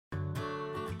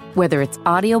Whether it's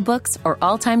audiobooks or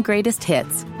all-time greatest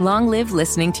hits, long live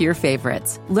listening to your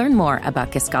favorites. Learn more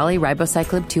about Kisqali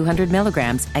Ribociclib 200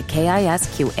 milligrams at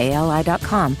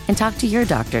KISQALI.com and talk to your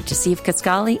doctor to see if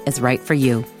Kisqali is right for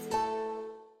you.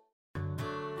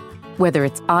 Whether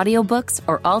it's audiobooks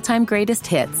or all-time greatest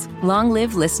hits, long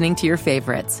live listening to your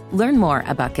favorites. Learn more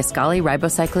about Kisqali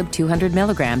Ribociclib 200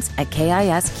 milligrams at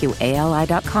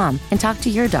KISQALI.com and talk to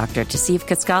your doctor to see if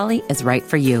Kisqali is right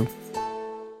for you.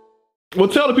 Well,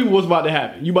 tell the people what's about to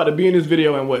happen. You about to be in this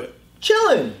video and what?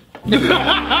 Chilling.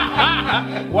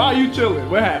 Why are you chilling?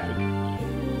 What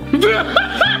happened? Because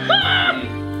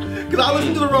I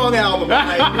listened to the wrong album.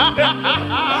 Alright,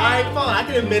 fine. I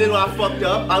can admit it when I fucked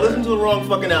up. I listened to the wrong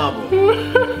fucking album.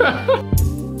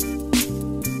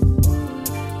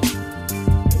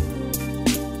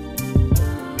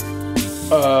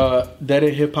 Dead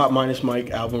End Hip Hop minus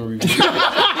Mike album review.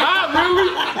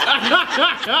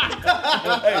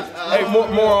 hey, more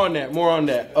on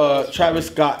that. Travis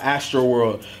Scott,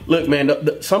 Astroworld. Look,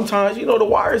 man, sometimes, the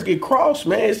wires get crossed,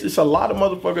 man. It's a lot of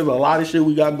motherfuckers, a lot of shit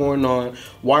we got going on.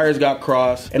 Wires got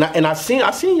crossed. And I seen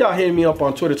y'all hitting me up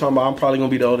on Twitter talking about I'm probably going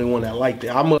to be the only one that liked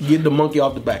it. I'm going to get the monkey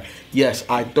off the back. Yes,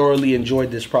 I thoroughly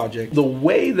enjoyed this project. The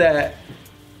way that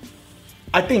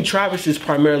I think Travis is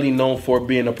primarily known for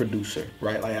being a producer,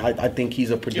 right? Like I think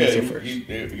he's a producer first.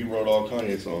 He wrote all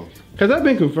Kanye songs. Has that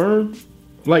been confirmed?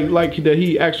 Like that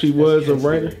he actually was a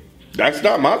writer? That's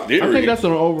not my theory. I think that's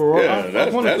an overall. Yeah,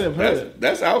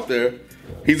 that's out there.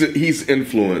 He's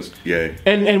influenced, yeah.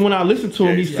 And when I listen to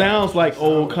him, he sounds like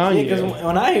old Kanye. Because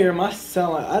when I hear him, I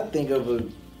think of a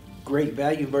great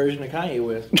value version of Kanye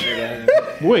West.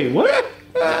 Wait, what?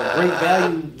 Great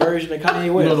value version of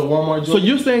Kanye West. The Walmart. So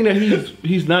you're saying that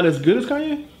he's not as good as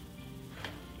Kanye?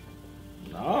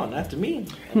 No, not to me.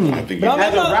 I think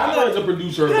as a rapper, as a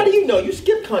producer. How do you know? You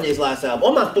skipped Kanye's last album.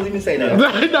 I'm not even saying that.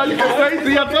 No, you can say.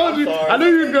 See, I told you. I knew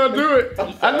you was gonna do it.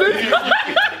 I knew.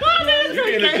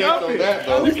 You can't help it.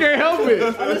 You can't help it.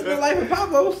 I listen to Life of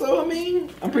Pablo, so I mean,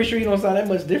 I'm pretty sure you don't sound that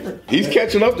much different. He's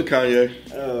catching up to Kanye.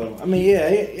 I mean,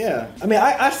 yeah. I mean,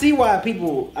 I see why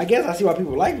people. I guess I see why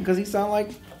people like him because he sounds like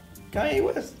Kanye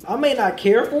West. I may not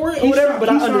care for it or whatever, but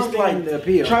I understand the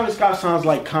appeal. Travis Scott sounds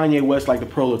like Kanye West, like the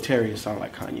Proletarians sound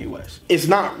like Kanye West. It's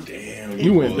not. Damn,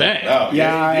 you went back. I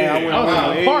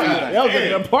went apartment. That was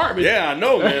an apartment. Yeah, I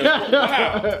know, man.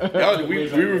 Wow. We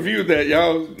reviewed that.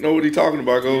 Y'all know what he's talking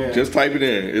about. Go just type it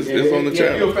in. It's on the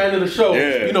channel. If you're a fan of the show,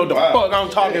 you know the fuck I'm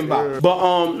talking about.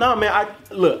 But no, man.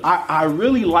 I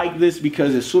really like this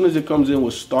because as soon as it comes in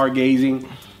with stargazing,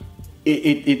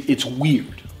 it's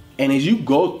weird. And as you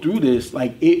go through this,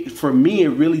 for me, it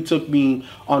really took me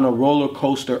on a roller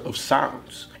coaster of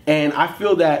sounds. And I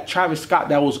feel that Travis Scott,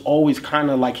 that was always kind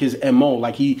of like his MO.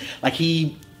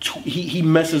 He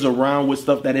messes around with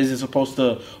stuff that isn't supposed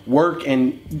to work,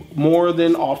 and more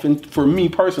than often, for me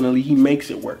personally, he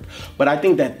makes it work. But I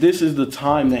think that this is the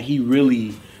time that he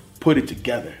really put it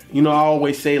together. I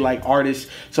always say,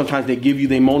 artists, sometimes they give you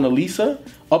their Mona Lisa.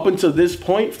 Up until this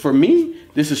point, for me,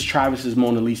 this is Travis's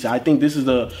Mona Lisa. I think this is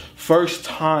the first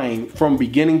time from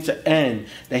beginning to end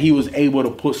that he was able to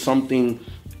put something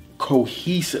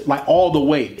cohesive, all the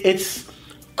way. It's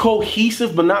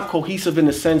cohesive, but not cohesive in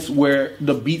the sense where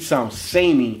the beat sounds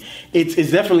samey. It's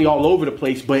definitely all over the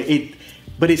place, but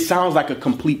it sounds like a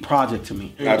complete project to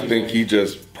me. I think he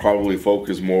just probably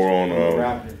focused more on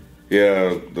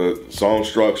the song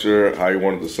structure, how he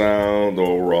wanted to sound, the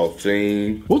overall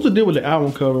theme. What's the deal with the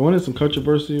album cover? Wasn't there some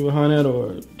controversy behind that,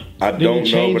 or I don't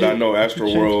know, but I know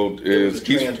Astroworld is a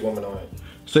trans woman on it.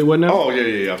 Say what now? Oh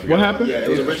yeah. What happened? Yeah, it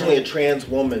was originally a trans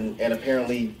woman, and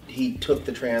apparently he took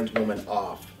the trans woman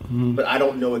off. Mm-hmm. But I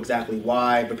don't know exactly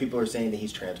why. But people are saying that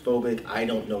he's transphobic. I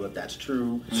don't know if that's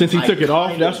true. Since he took it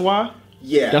off, that's why.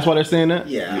 Yeah. That's why they're saying that?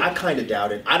 Yeah, I kind of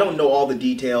doubt it. I don't know all the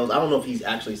details. I don't know if he's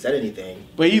actually said anything.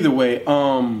 But either way,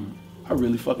 I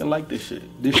really fucking like this shit.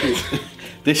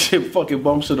 This shit fucking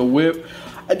bumps to the whip.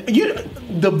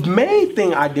 The main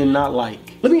thing I did not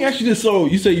like. Let me ask you this. So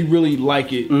you say you really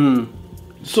like it.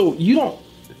 So you don't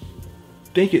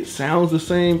think it sounds the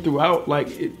same throughout?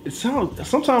 It sounds,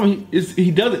 sometimes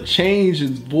he doesn't change his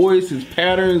voice, his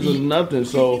patterns, or nothing.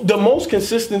 So the most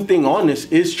consistent thing on this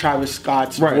is Travis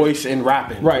Scott's voice and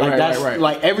rapping. Right.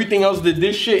 Everything else did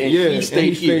this shit, and he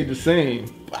stayed the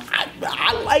same.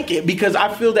 I like it because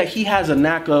I feel that he has a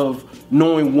knack of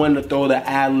knowing when to throw the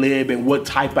ad lib and what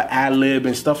type of ad lib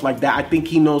and stuff like that. I think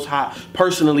he knows how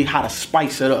to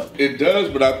spice it up. It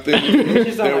does, but I think it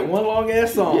just sounds like one long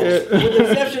ass song, with the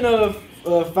exception of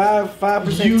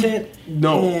 5% tint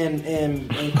no.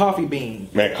 and Coffee Bean.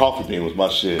 Man, Coffee Bean was my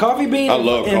shit. Coffee Bean I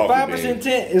love and Coffee 5% Bean.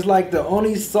 tint is like the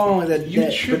only song that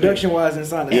production wise in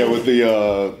Sonic. Yeah, with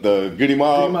the Goody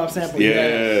Mob. Goody Mob sample.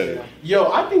 Yeah.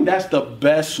 Yo, I think that's the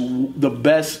best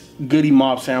Goody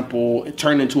Mob sample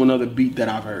turned into another beat that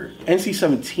I've heard.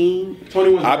 NC-17,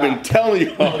 21. I've been telling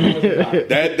y'all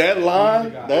that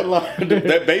line,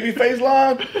 that Babyface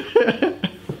line.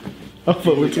 I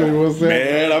fuck with 21 Savage.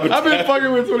 Man, I've been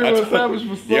fucking with 21 Savage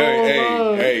for so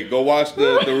long. Hey, go watch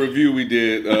the review we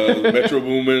did. Metro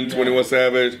Boomin, 21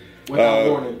 Savage. Without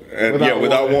warning.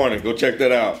 Without warning. Go check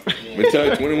that out. I'm tell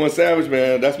you, 21 Savage,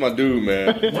 man, that's my dude,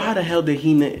 man. Why the hell did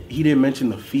he didn't mention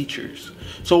the features?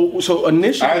 So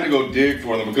initially, I had to go dig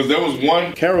for them because there was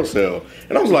one carousel,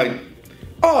 and I was like,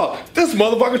 oh, this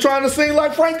motherfucker trying to sing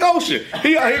like Frank Ocean.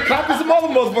 He out here copying some other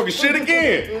motherfucking shit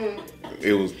again.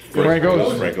 It was Frank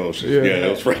Ocean. Frank Ocean. Yeah, it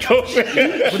was Frank Ocean.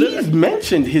 But he's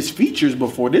mentioned his features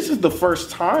before. This is the first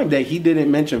time that he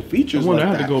didn't mention features. I like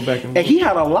have that. to go back and he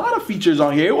had a lot of features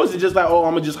on here. It wasn't just like, oh,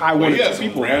 I'm gonna just hire one or Yeah, two some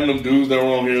people. random dudes that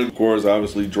were on here. Of course,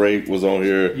 obviously Drake was on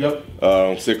here. Yep.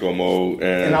 Sicko Mode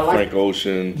and I like- Frank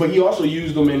Ocean. But he also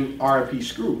used them in R.I.P.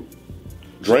 Screw.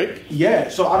 Drake? Yeah,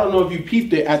 so I don't know if you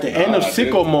peeped it. At the end of I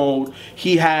Sicko didn't. Mode,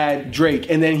 he had Drake,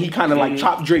 and then he kind of like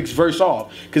chopped Drake's verse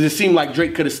off because it seemed like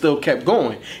Drake could have still kept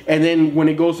going. And then when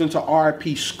it goes into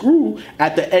R.I.P. Screw,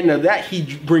 at the end of that,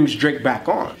 he brings Drake back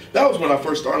on. That was when I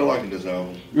first started liking this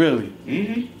album. Really?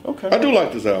 Mm-hmm. Okay. I do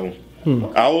like this album.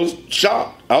 I was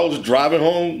shocked. I was driving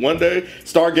home one day.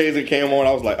 Stargazing came on.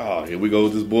 I was like, oh, here we go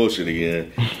with this bullshit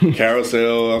again.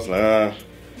 Carousel. I was like,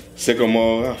 Sicko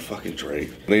Mode. Fucking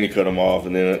Drake. Then he cut him off.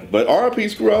 But R.I.P.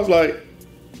 Screw, I was like,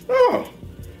 oh.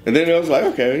 And then I was like,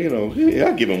 okay, yeah,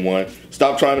 I'll give him one.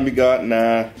 Stop trying to be God,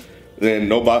 nah. Then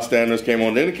No Bystanders came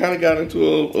on. Then it kind of got into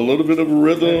a little bit of a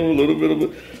rhythm, a little bit of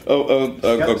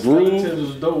a groove.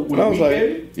 Was dope. And I was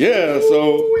like, yeah,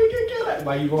 so.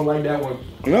 Like, you gonna like that one.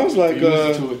 And I was like,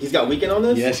 He's got Weeknd on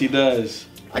this? Yes, he does.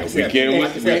 I can see that.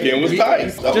 Weeknd was tight.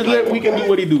 Just let Weeknd do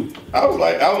what he do. I was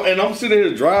like, and I'm sitting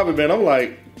here driving, man. I'm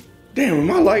like,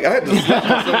 damn, I had to slap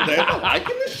myself there. Am I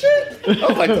liking this shit? I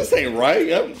was like, this ain't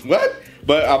right. What?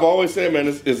 But I've always said, man,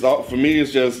 it's all, for me,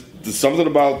 it's just something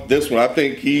about this one. I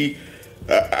think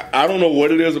I don't know what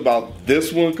it is about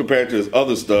this one compared to his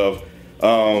other stuff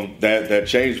that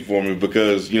changed for me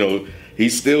because,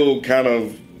 he's still kind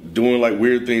of doing like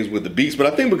weird things with the beats, but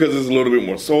I think because it's a little bit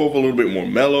more soulful, a little bit more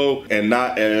mellow, and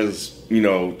not as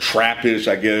trappish,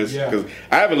 I guess. Because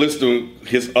I haven't listened to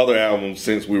his other albums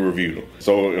since we reviewed them.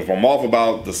 So if I'm off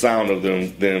about the sound of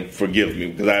them, then forgive me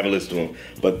because I haven't listened to them.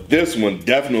 But this one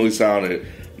definitely sounded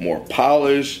more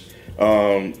polished.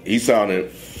 He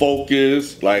sounded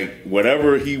focused. Like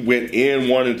whatever he went in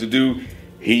wanting to do,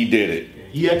 he did it.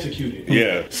 He executed.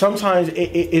 Yeah. Sometimes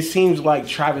it seems like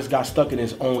Travis got stuck in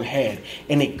his own head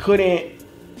and it couldn't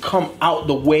come out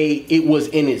the way it was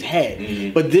in his head.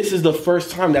 Mm-hmm. But this is the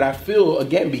first time that I feel,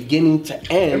 again, beginning to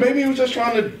end. And maybe he was just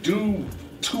trying to do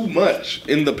too much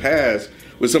in the past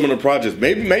with some of the projects.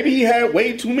 Maybe he had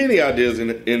way too many ideas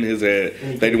in his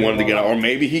head that he wanted to get out. Or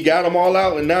maybe he got them all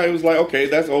out and now he was like, okay,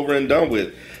 that's over and done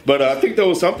with. But I think there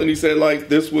was something he said like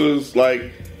this was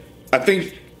like, I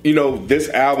think, this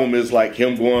album is like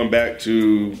him going back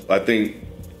to, I think,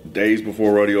 days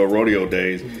before rodeo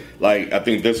days. Like, I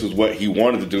think this is what he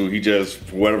wanted to do. He just,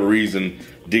 for whatever reason,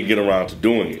 didn't get around to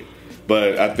doing it.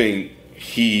 But I think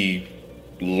he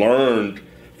learned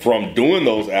from doing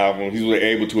those albums, he was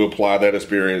able to apply that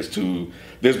experience to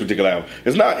this particular album.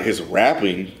 It's not his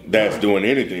rapping that's doing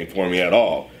anything for me at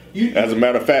all. As a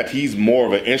matter of fact, he's more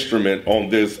of an instrument on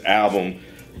this album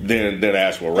than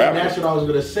actual rapper. And that's what I was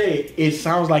gonna say. It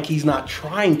sounds like he's not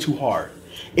trying too hard.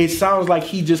 It sounds like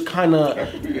he just kind of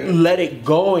let it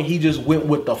go and he just went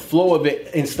with the flow of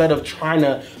it instead of trying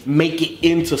to make it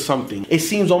into something. It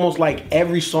seems almost like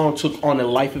every song took on a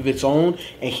life of its own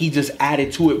and he just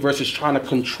added to it versus trying to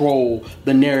control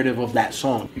the narrative of that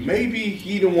song. Maybe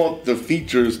he didn't want the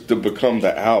features to become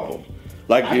the album.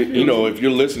 Like, if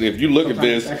you're listening, if you look at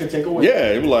this, that could take away.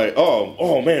 Yeah, it was like,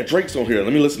 oh man, Drake's on here.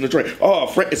 Let me listen to Drake.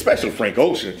 Especially Frank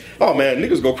Ocean. Oh man,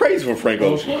 niggas go crazy for Frank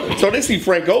Ocean. So they see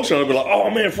Frank Ocean and be like, oh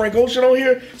man, Frank Ocean on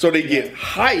here. So they get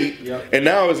hype, and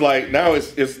now it's like,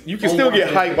 it's you can still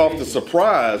get hype off the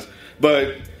surprise,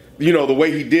 but the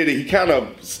way he did it, he kind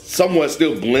of somewhat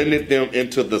still blended them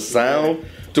into the sound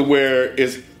to where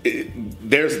it's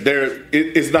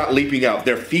not leaping out.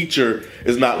 Their feature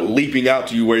is not leaping out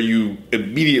to you where you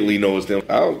immediately know it's them.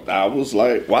 I was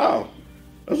like, wow.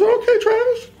 I was like, okay,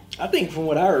 Travis. I think from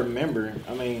what I remember,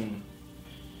 I mean,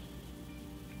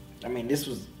 this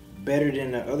was better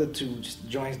than the other two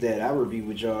joints that I reviewed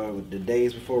with y'all, with the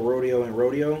Days Before Rodeo and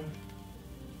Rodeo.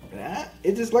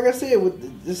 It just, like I said,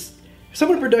 with this, some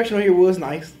of the production on here was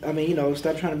nice. I mean,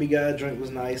 Stop Trying to Be God joint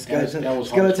was nice.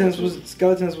 Skeletons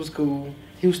was cool.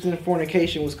 Houston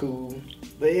Fornication was cool.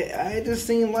 But it just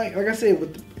seemed like I said,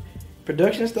 with the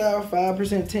production style,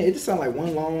 5%, 10, it just sounded like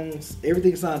one long,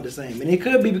 everything sounded the same. And it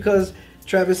could be because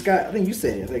Travis Scott, I think you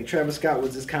said it, like Travis Scott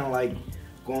was just kind of like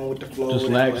going with the flow. Just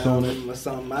lax on it. Or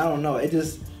something. I don't know. It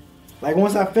just, like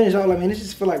once I finished, I was like, man, it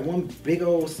just feel like one big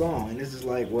old song. And it's just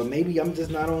like, well, maybe I'm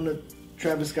just not on the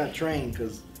Travis Scott train,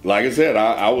 because... Like I said,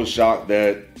 I was shocked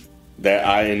that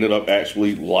I ended up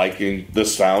actually liking the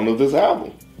sound of this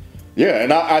album. Yeah,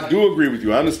 and I do agree with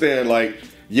you. I understand, like,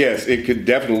 yes, it could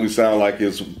definitely sound like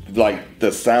it's like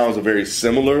the sounds are very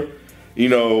similar,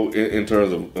 in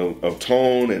terms of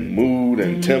tone and mood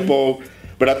and tempo.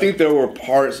 But I think there were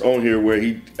parts on here where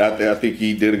I think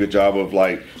he did a good job of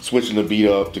like switching the beat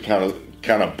up to kind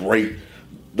of break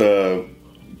the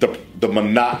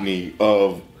monotony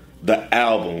of the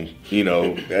album,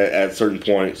 at certain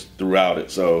points throughout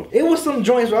it. So it was some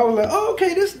joints where I was like, oh,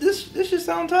 okay, this should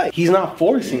sound tight. He's not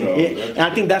forcing it. And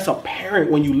I think that's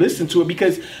apparent when you listen to it,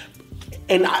 because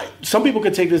some people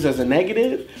could take this as a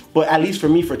negative, but at least for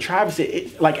me, for Travis,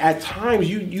 it like at times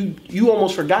you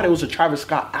almost forgot it was a Travis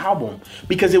Scott album,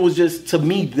 because it was just, to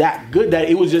me, that good that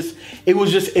it was just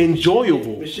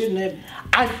enjoyable. But shouldn't it?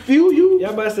 I feel you.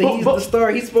 Y'all about to say he's the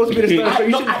star. He's supposed to be the star. So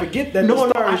you shouldn't forget that the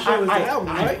star of the show is the album,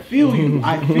 right? I feel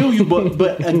you.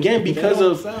 But again, because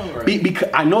of because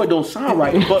I know it don't sound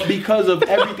right, but because of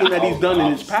everything that he's done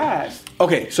in his past.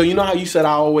 Okay, so you know how you said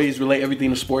I always relate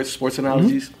everything to sports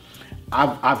analogies.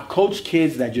 I've coached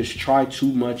kids that just try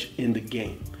too much in the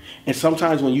game, and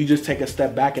sometimes when you just take a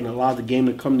step back and allow the game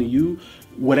to come to you,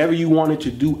 whatever you wanted to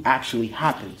do actually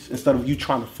happens instead of you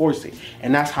trying to force it.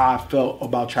 And that's how I felt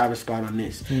about Travis Scott on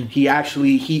this. He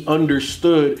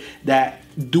understood that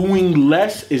doing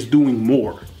less is doing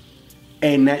more.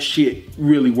 And that shit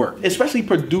really worked. Especially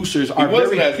producers are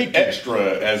very picky.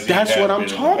 Extra as that's what I'm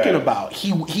talking about.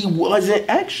 He wasn't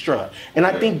extra. And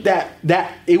I think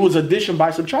that it was addition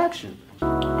by subtraction.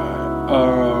 Favorite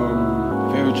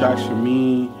tracks for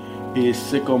me is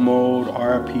Sicko Mode,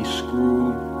 R.I.P.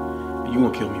 Screw. You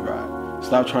Gonna Kill Me, Ride.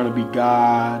 Stop Trying to Be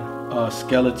God,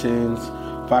 Skeletons,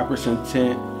 5%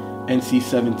 Tint,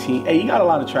 NC-17. Hey, you got a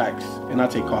lot of tracks, and I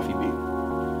take Coffee Bean.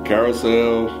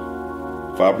 Carousel,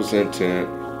 5% Tint,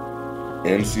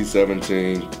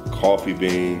 NC-17, Coffee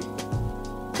Bean,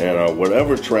 and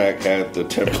whatever track had the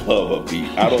tempo of a beat.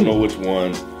 I don't know which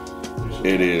one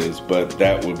it is, but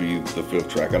that would be the fifth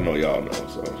track. I know y'all know,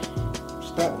 so.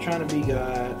 Stop Trying to Be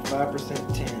God,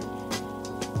 5% Tint,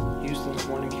 Houston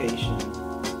Fornication,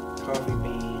 Coffee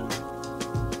Bean,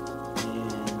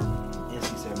 and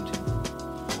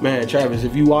NC-17. Man, Travis,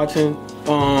 if you watching,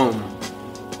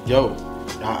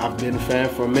 I've been a fan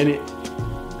for a minute.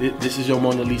 This is your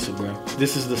Mona Lisa, bro.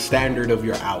 This is the standard of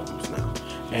your albums now.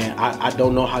 And I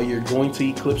don't know how you're going to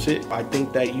eclipse it. I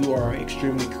think that you are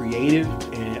extremely creative,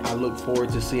 and I look forward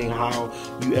to seeing how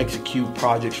you execute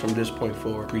projects from this point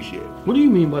forward. Appreciate it. What do you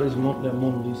mean by that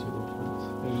Mona Lisa reference?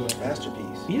 Masterpiece.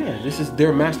 Yeah, this is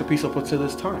their masterpiece up until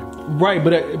this time. Right,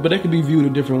 but that could be viewed a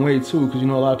different way too, because a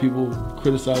lot of people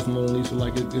criticize Mona Lisa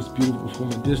like it's beautiful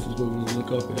from a distance, but when you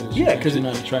look up at it, it's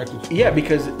not attractive. Yeah,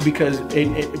 because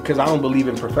I don't believe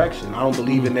in perfection. I don't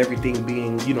believe in everything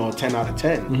being a 10 out of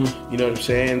 10. You know what I'm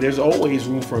saying? There's always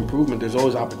room for improvement. There's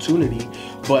always opportunity.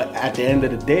 But at the end of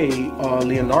the day,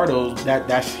 Leonardo,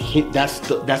 that's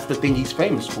the thing he's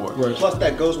famous for. Right. Plus,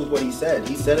 that goes with what he said.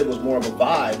 He said it was more of a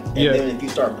vibe, and then if you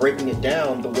start breaking it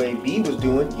down the way B was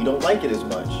doing, you don't like it as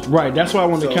much. Right. That's why I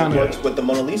wanted to kind of. It works with the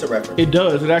Mona Lisa reference. It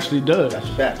does. It actually does. That's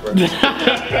fact, bro.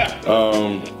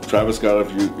 Travis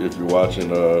Scott, if you're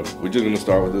watching, we're just gonna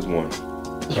start with this one.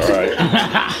 All right.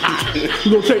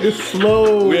 We're gonna take this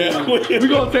slow. Yeah, we're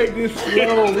gonna take this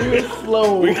slow. Real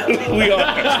slow.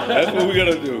 That's what we're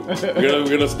gonna do. We're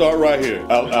gonna start right here.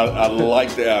 I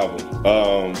like the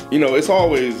album. It's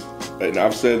always, and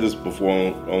I've said this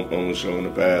before on the show in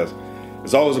the past.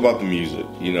 It's always about the music,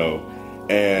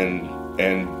 and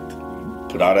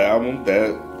put out an album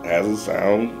that has a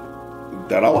sound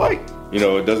that I like.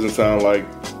 It doesn't sound like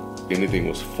anything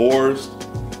was forced.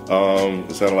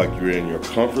 It sounded like you were in your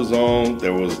comfort zone.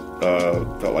 There was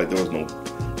felt like there was no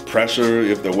pressure.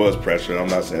 If there was pressure, I'm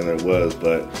not saying there was,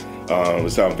 but it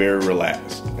sounded very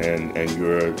relaxed, and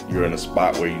you're in a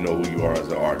spot where you know who you are as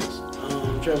an artist.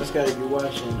 Travis Scott, if you're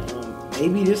watching,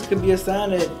 maybe this could be a sign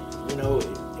that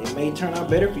it may turn out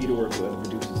better for you to work with other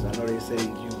producers. I know they say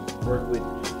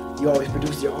you always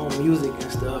produce your own music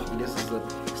and stuff, and this is a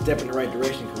step in the right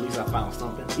direction. 'Cause at least I found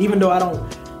something. Even though I don't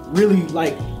really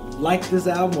like this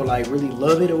album or like really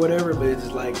love it or whatever, but it's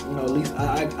just like, you know, at least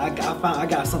I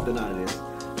got something out of this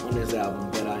on this album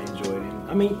that I enjoyed. And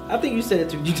I mean, I think you said it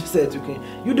too. You just said it too, Ken.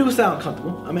 You do sound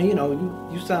comfortable. I mean, you know,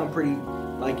 you sound pretty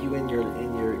like you in your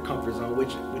comfort zone,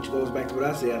 which goes back to what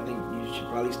I said. I think you should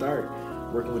probably start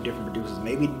working with different producers.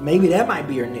 Maybe that might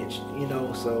be your niche, you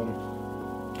know. So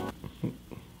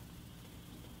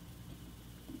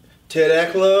to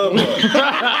that club. To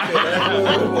that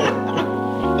club.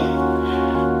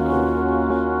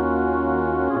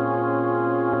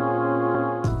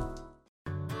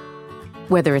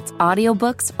 Whether it's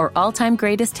audiobooks or all-time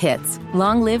greatest hits,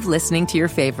 long live listening to your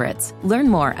favorites. Learn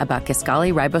more about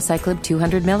Kisqali Ribociclib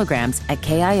 200 milligrams at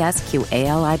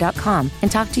KISQALI.com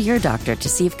and talk to your doctor to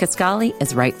see if Kisqali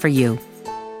is right for you.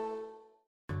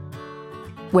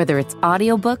 Whether it's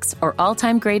audiobooks or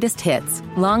all-time greatest hits,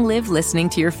 long live listening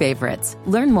to your favorites.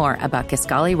 Learn more about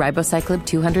Kisqali Ribociclib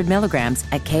 200 milligrams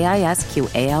at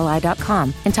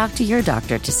KISQALI.com and talk to your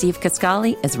doctor to see if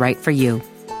Kisqali is right for you.